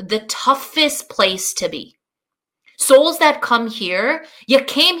Earth the toughest place to be. Souls that come here, you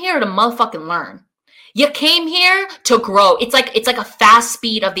came here to motherfucking learn. You came here to grow. It's like a fast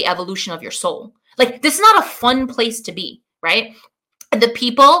speed of the evolution of your soul. Like, this is not a fun place to be, right? And the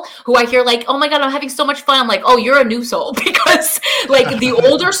people who I hear like, oh my God, I'm having so much fun. I'm like, oh, you're a new soul. Because like the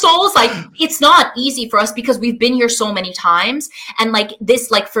older souls, like it's not easy for us because we've been here so many times. And like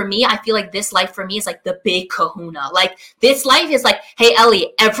this, like for me, I feel like this life for me is like the big kahuna. Like this life is like, hey,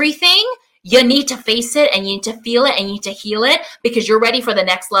 Ellie, everything, you need to face it and you need to feel it and you need to heal it because you're ready for the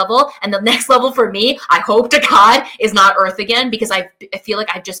next level. And the next level for me, I hope to God, is not Earth again, because I feel like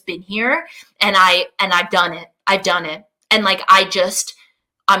I've just been here and I've done it. I've done it. And like,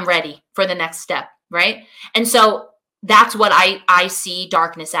 I'm ready for the next step. Right. And so that's what I see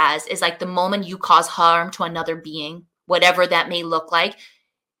darkness as, is like the moment you cause harm to another being, whatever that may look like,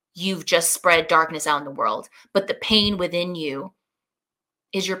 you've just spread darkness out in the world. But the pain within you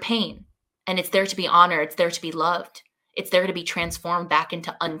is your pain. And it's there to be honored. It's there to be loved. It's there to be transformed back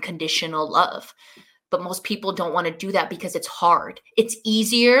into unconditional love. But most people don't want to do that because it's hard. It's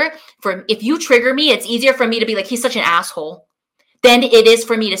easier if you trigger me, it's easier for me to be like, he's such an asshole, than it is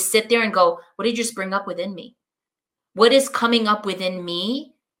for me to sit there and go, what did you just bring up within me? What is coming up within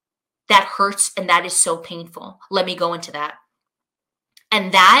me that hurts and that is so painful? Let me go into that.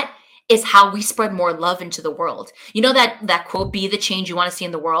 And that is how we spread more love into the world. You know that quote, be the change you want to see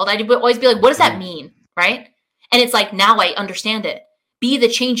in the world? I'd always be like, what does that mean? Right? And it's like, now I understand it. Be the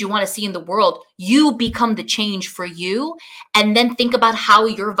change you want to see in the world. You become the change for you. And then think about how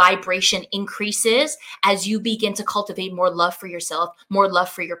your vibration increases as you begin to cultivate more love for yourself, more love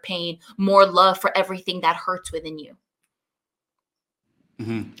for your pain, more love for everything that hurts within you.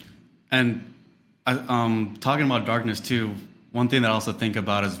 Mm-hmm. And talking about darkness too, one thing that I also think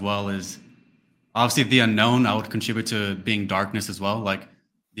about as well is obviously the unknown. I would contribute to being darkness as well. Like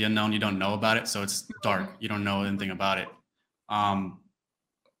the unknown, you don't know about it, so it's dark. You don't know anything about it.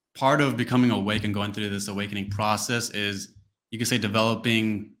 Part of becoming awake and going through this awakening process is, you could say,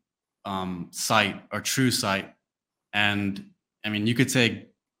 developing sight or true sight. And I mean, you could say,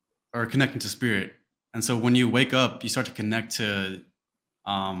 or connecting to spirit. And so when you wake up, you start to connect to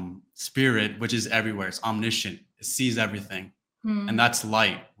spirit, which is everywhere. It's omniscient. It sees everything. And Mm. that's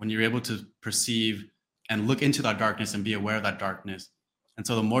light. When you're able to perceive and look into that darkness and be aware of that darkness. And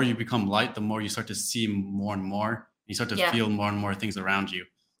so the more you become light, the more you start to see more and more. You start to Yeah. feel more and more things around you.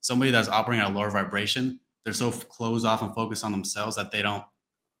 Somebody that's operating at a lower vibration, they're so closed off and focused on themselves that they don't,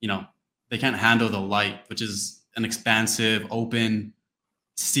 they can't handle the light, which is an expansive, open,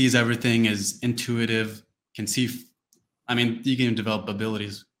 sees everything, is intuitive, can see. I mean, you can develop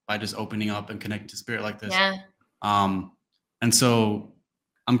abilities by just opening up and connecting to spirit like this. Yeah. Um, and so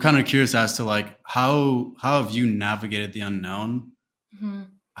I'm kind of curious as to like how have you navigated the unknown? Hmm.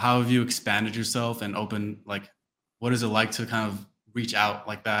 How have you expanded yourself and opened, like, what is it like to kind of reach out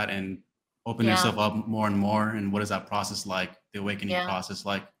like that and open Yeah. yourself up more and more? And what is that process like, the awakening Yeah. process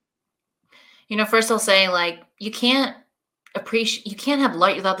like? First I'll say, like, you can't have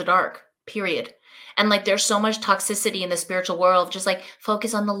light without the dark, period. And like there's so much toxicity in the spiritual world, just like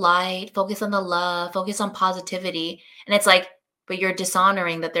focus on the light, focus on the love, focus on positivity. And it's like, but you're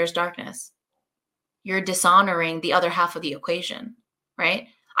dishonoring that there's darkness. You're dishonoring the other half of the equation, right?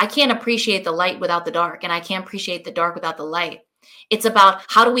 I can't appreciate the light without the dark, and I can't appreciate the dark without the light. It's about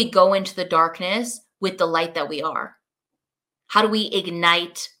how do we go into the darkness with the light that we are? How do we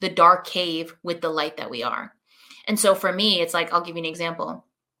ignite the dark cave with the light that we are? And so for me, it's like, I'll give you an example.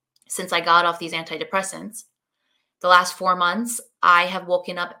 Since I got off these antidepressants, the last 4 months, I have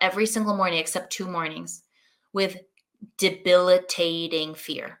woken up every single morning, except 2 mornings, with debilitating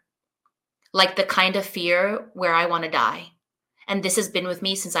fear. Like the kind of fear where I want to die. And this has been with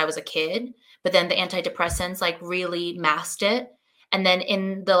me since I was a kid, but then the antidepressants like really masked it. And then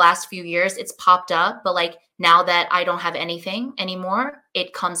in the last few years, it's popped up. But like now that I don't have anything anymore,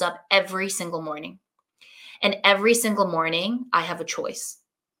 it comes up every single morning. And every single morning, I have a choice,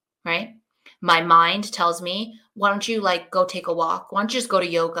 right? My mind tells me, why don't you like go take a walk? Why don't you just go to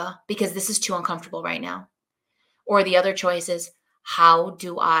yoga? Because this is too uncomfortable right now. Or the other choice is, how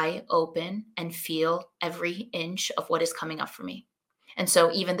do I open and feel every inch of what is coming up for me? And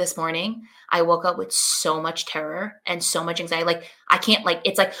so even this morning, I woke up with so much terror and so much anxiety. Like I can't like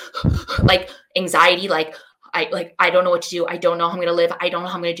it's like like anxiety, like I don't know what to do. I don't know how I'm gonna live. I don't know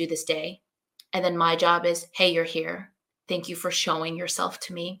how I'm gonna do this day. And then my job is, hey, you're here. Thank you for showing yourself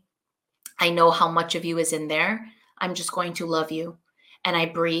to me. I know how much of you is in there. I'm just going to love you. And I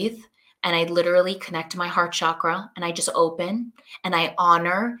breathe and I literally connect to my heart chakra and I just open and I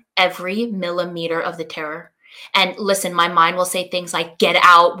honor every millimeter of the terror. And listen, my mind will say things like, get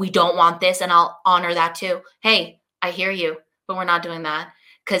out, we don't want this. And I'll honor that too. Hey, I hear you, but we're not doing that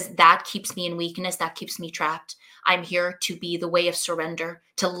because that keeps me in weakness. That keeps me trapped. I'm here to be the way of surrender,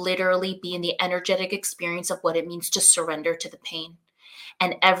 to literally be in the energetic experience of what it means to surrender to the pain.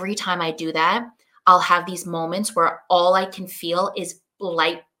 And every time I do that, I'll have these moments where all I can feel is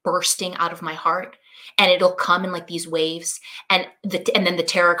light bursting out of my heart. And it'll come in like these waves. And then the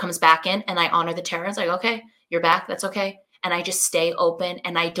terror comes back in and I honor the terror. It's like, okay, you're back. That's okay. And I just stay open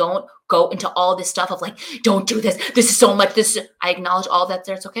and I don't go into all this stuff of like, don't do this. This is so much. I acknowledge all that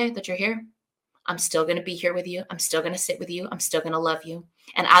there. It's okay that you're here. I'm still going to be here with you. I'm still going to sit with you. I'm still going to love you.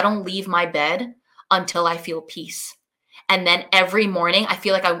 And I don't leave my bed until I feel peace. And then every morning, I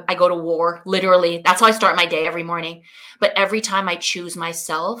feel like I go to war, literally. That's how I start my day every morning. But every time I choose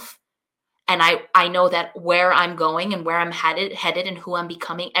myself, and I know that where I'm going and where I'm headed and who I'm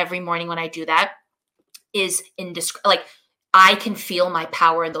becoming every morning when I do that is like I can feel my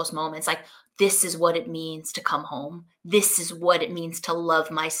power in those moments. Like this is what it means to come home. This is what it means to love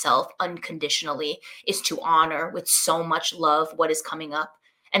myself unconditionally, is to honor with so much love what is coming up.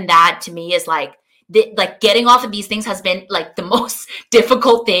 And that to me is like getting off of these things has been like the most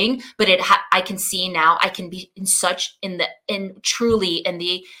difficult thing, but I can see now I can be truly in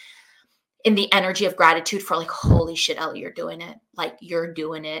the energy of gratitude for like, holy shit, Ellie, you're doing it. Like you're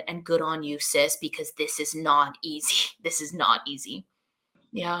doing it and good on you, sis, because this is not easy. This is not easy.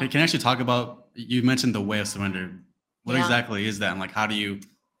 Yeah. Can you actually talk about, you mentioned the way of surrender. What Yeah. exactly is that? And like, how do you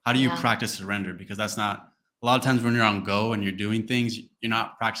Yeah. practice surrender? Because that's not, a lot of times when you're on go and you're doing things, you're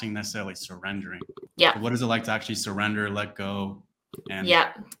not practicing necessarily surrendering. Yeah. So what is it like to actually surrender, let go, and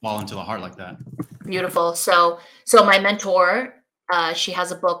fall into the heart like that? Beautiful. So my mentor, she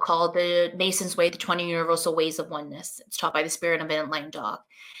has a book called The Mason's Way, The 20 Universal Ways of Oneness. It's taught by the Spirit of Enlightened Dog.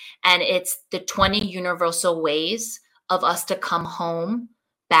 And it's the 20 universal ways of us to come home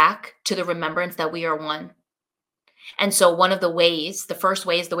back to the remembrance that we are one. And so one of the ways, the first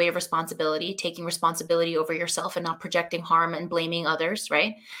way is the way of responsibility, taking responsibility over yourself and not projecting harm and blaming others,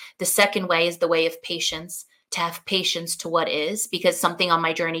 right? The second way is the way of patience, to have patience to what is, because something on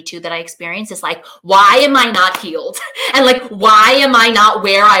my journey too that I experienced is like, why am I not healed? And like, why am I not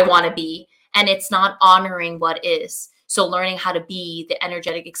where I want to be? And it's not honoring what is. So learning how to be the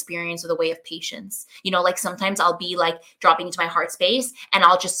energetic experience of the way of patience. You know, like sometimes I'll be like dropping into my heart space and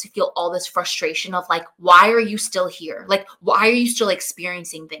I'll just feel all this frustration of like, why are you still here? Like, why are you still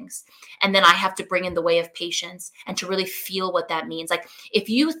experiencing things? And then I have to bring in the way of patience and to really feel what that means. Like if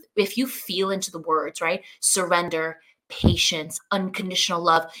you feel into the words, right? Surrender, patience, unconditional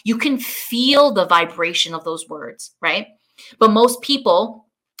love, you can feel the vibration of those words, right? But most people,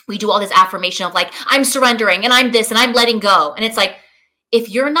 we do all this affirmation of like, I'm surrendering and I'm this and I'm letting go. And it's like, if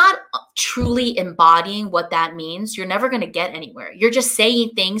you're not truly embodying what that means, you're never going to get anywhere. You're just saying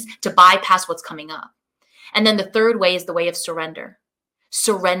things to bypass what's coming up. And then the third way is the way of surrender,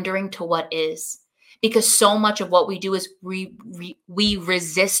 surrendering to what is. Because so much of what we do is we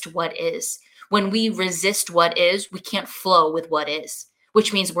resist what is. When we resist what is, we can't flow with what is,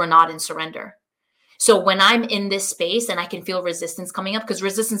 which means we're not in surrender. So when I'm in this space and I can feel resistance coming up, because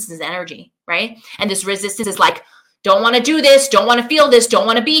resistance is energy, right? And this resistance is like, don't want to do this, don't want to feel this, don't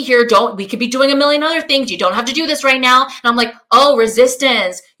want to be here, we could be doing a million other things. You don't have to do this right now. And I'm like, oh,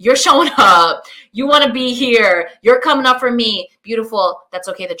 resistance, you're showing up. You want to be here. You're coming up for me. Beautiful. That's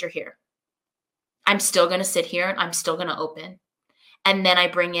okay that you're here. I'm still going to sit here and I'm still going to open. And then I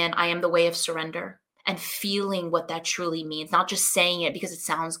bring in, I am the way of surrender, and feeling what that truly means, not just saying it because it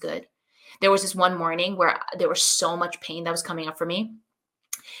sounds good. There was this one morning where there was so much pain that was coming up for me.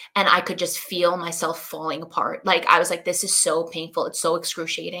 And I could just feel myself falling apart. Like I was like, this is so painful. It's so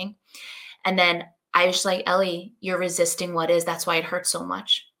excruciating. And then I was like, Ellie, you're resisting what is. That's why it hurts so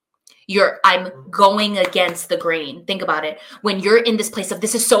much. I'm going against the grain. Think about it. When you're in this place of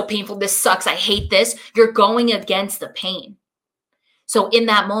this is so painful, this sucks, I hate this, you're going against the pain. So in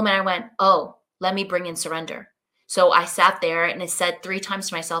that moment, I went, oh, let me bring in surrender. So I sat there and I said 3 times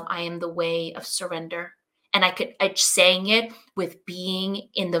to myself, I am the way of surrender. And I sang it with being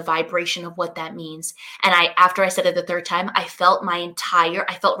in the vibration of what that means. And after I said it the 3rd time, I felt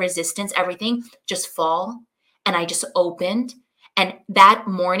I felt resistance, everything just fall. And I just opened. And that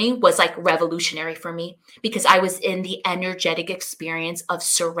morning was like revolutionary for me because I was in the energetic experience of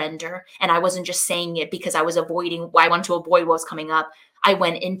surrender. And I wasn't just saying it because I wanted to avoid what was coming up. I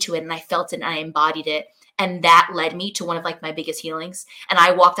went into it and I felt it and I embodied it. And that led me to one of like my biggest healings. And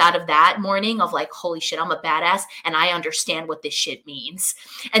I walked out of that morning of like, holy shit, I'm a badass and I understand what this shit means.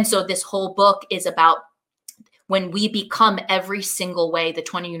 And so this whole book is about when we become every single way, the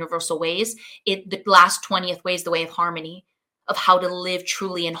 20 universal ways, the last 20th way is the way of harmony, of how to live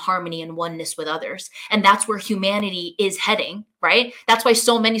truly in harmony and oneness with others. And that's where humanity is heading, right? That's why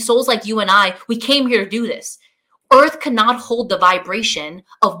so many souls like you and I, we came here to do this. Earth cannot hold the vibration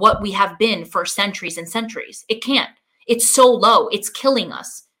of what we have been for centuries and centuries. It can't. It's so low. It's killing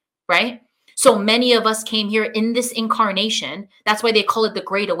us, right? So many of us came here in this incarnation. That's why they call it the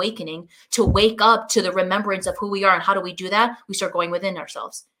Great Awakening, to wake up to the remembrance of who we are. And how do we do that? We start going within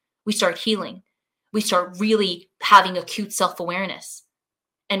ourselves. We start healing. We start really having acute self-awareness.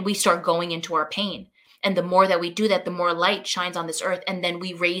 And we start going into our pain. And the more that we do that, the more light shines on this earth. And then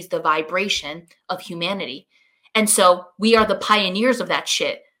we raise the vibration of humanity. And so we are the pioneers of that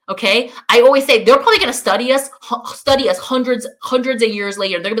shit. Okay. I always say they're probably going to study us hundreds of years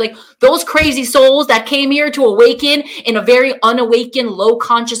later. They're going to be like, those crazy souls that came here to awaken in a very unawakened, low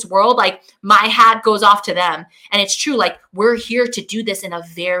conscious world. Like my hat goes off to them. And it's true. Like we're here to do this in a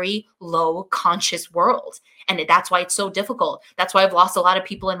very low conscious world. And that's why it's so difficult. That's why I've lost a lot of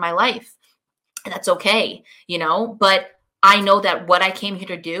people in my life. And that's okay. But I know that what I came here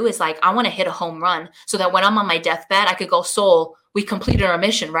to do is like, I want to hit a home run so that when I'm on my deathbed, I could go, soul, we completed our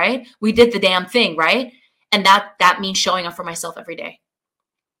mission, right? We did the damn thing, right? And that means showing up for myself every day.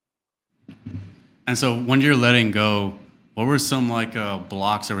 And so when you're letting go, what were some like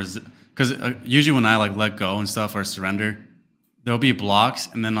blocks or because usually when I like let go and stuff or surrender, there'll be blocks.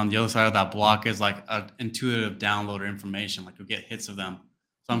 And then on the other side of that block is like an intuitive download or information, like you'll get hits of them.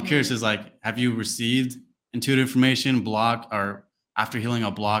 So I'm curious, is like, have you received intuitive information block or after healing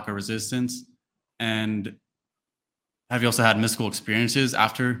a block or resistance? And have you also had mystical experiences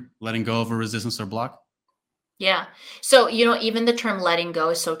after letting go of a resistance or block? Yeah. So, even the term letting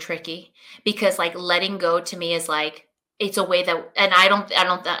go is so tricky because like letting go to me is like, it's a way that, and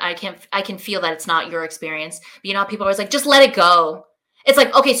I can feel that it's not your experience. But people are always like, just let it go. It's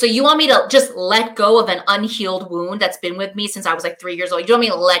like, okay, so you want me to just let go of an unhealed wound that's been with me since I was like 3 years old. You want me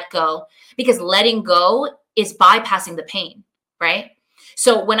to let go? Because letting go is bypassing the pain, right?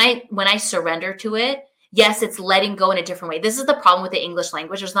 So when I surrender to it, Yes, it's letting go in a different way. This is the problem with the English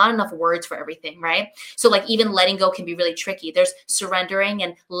language. There's not enough words for everything, right? So like even letting go can be really tricky. There's surrendering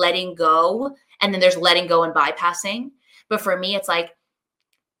and letting go, and then there's letting go and bypassing. But for me, it's like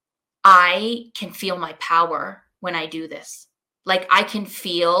I can feel my power when I do this. Like I can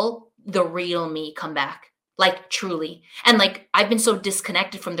feel the real me come back. Like truly. And like I've been so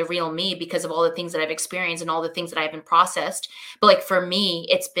disconnected from the real me because of all the things that I've experienced and all the things that I haven't processed. But like for me,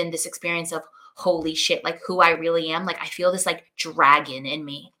 it's been this experience of holy shit, like who I really am. Like I feel this like dragon in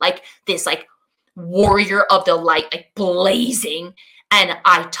me, like this like warrior of the light, like blazing. And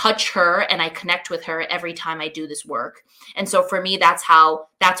I touch her and I connect with her every time I do this work. And so for me, that's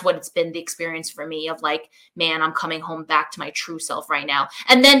what it's been the experience for me of like, man, I'm coming home back to my true self right now.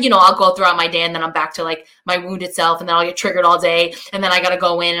 And then, I'll go throughout my day and then I'm back to like my wounded self and then I'll get triggered all day. And then I got to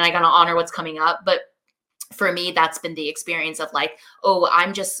go in and I got to honor what's coming up. But for me, that's been the experience of like, oh,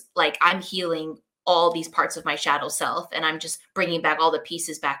 I'm healing all these parts of my shadow self and I'm just bringing back all the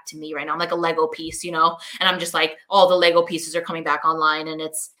pieces back to me right now. I'm like a Lego piece, and I'm just like all the Lego pieces are coming back online and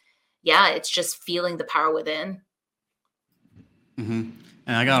it's just feeling the power within. Mm-hmm.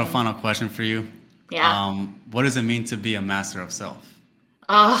 And I got a final question for you. Yeah. What does it mean to be a master of self?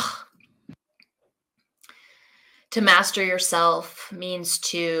 To master yourself means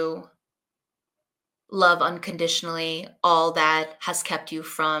to love unconditionally all that has kept you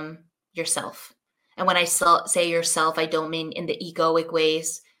from yourself. And when I say yourself, I don't mean in the egoic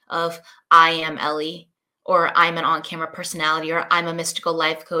ways of I am Ellie, or I'm an on-camera personality, or I'm a mystical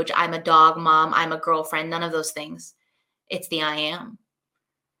life coach, I'm a dog mom, I'm a girlfriend, none of those things. It's the I am.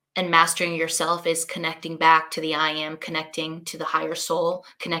 And mastering yourself is connecting back to the I am, connecting to the higher soul,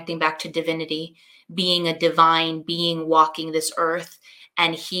 connecting back to divinity, being a divine being walking this earth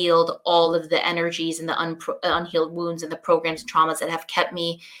and healed all of the energies and the unhealed wounds and the programs and traumas that have kept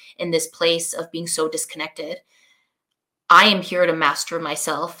me in this place of being so disconnected. I am here to master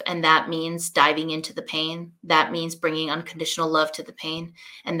myself, and that means diving into the pain. That means bringing unconditional love to the pain,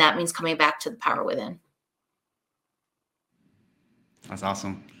 and that means coming back to the power within. That's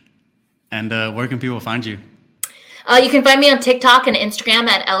awesome. And where can people find you? You can find me on TikTok and Instagram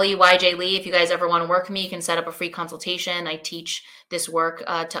at EllieYJ If you guys ever want to work with me, you can set up a free consultation. I teach this work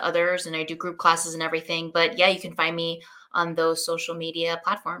to others and I do group classes and everything. But yeah, you can find me on those social media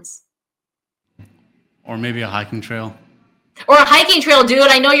platforms. Or maybe a hiking trail. Or a hiking trail, dude.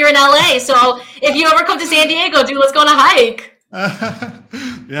 I know you're in LA. So if you ever come to San Diego, dude, let's go on a hike.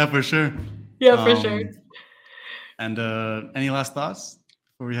 Yeah, for sure. Yeah, for sure. And any last thoughts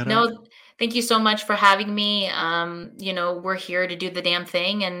before we head out? No. Thank you so much for having me. We're here to do the damn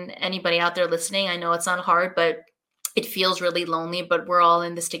thing. And anybody out there listening, I know it's not hard, but it feels really lonely, but we're all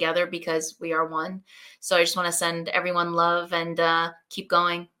in this together because we are one. So I just want to send everyone love and keep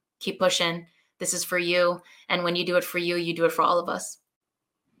going, keep pushing. This is for you. And when you do it for you, you do it for all of us.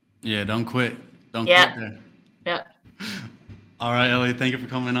 Yeah, don't quit. Don't quit there. Yeah. All right, Ellie, thank you for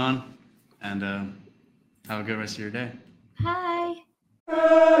coming on. And have a good rest of your day. Hi.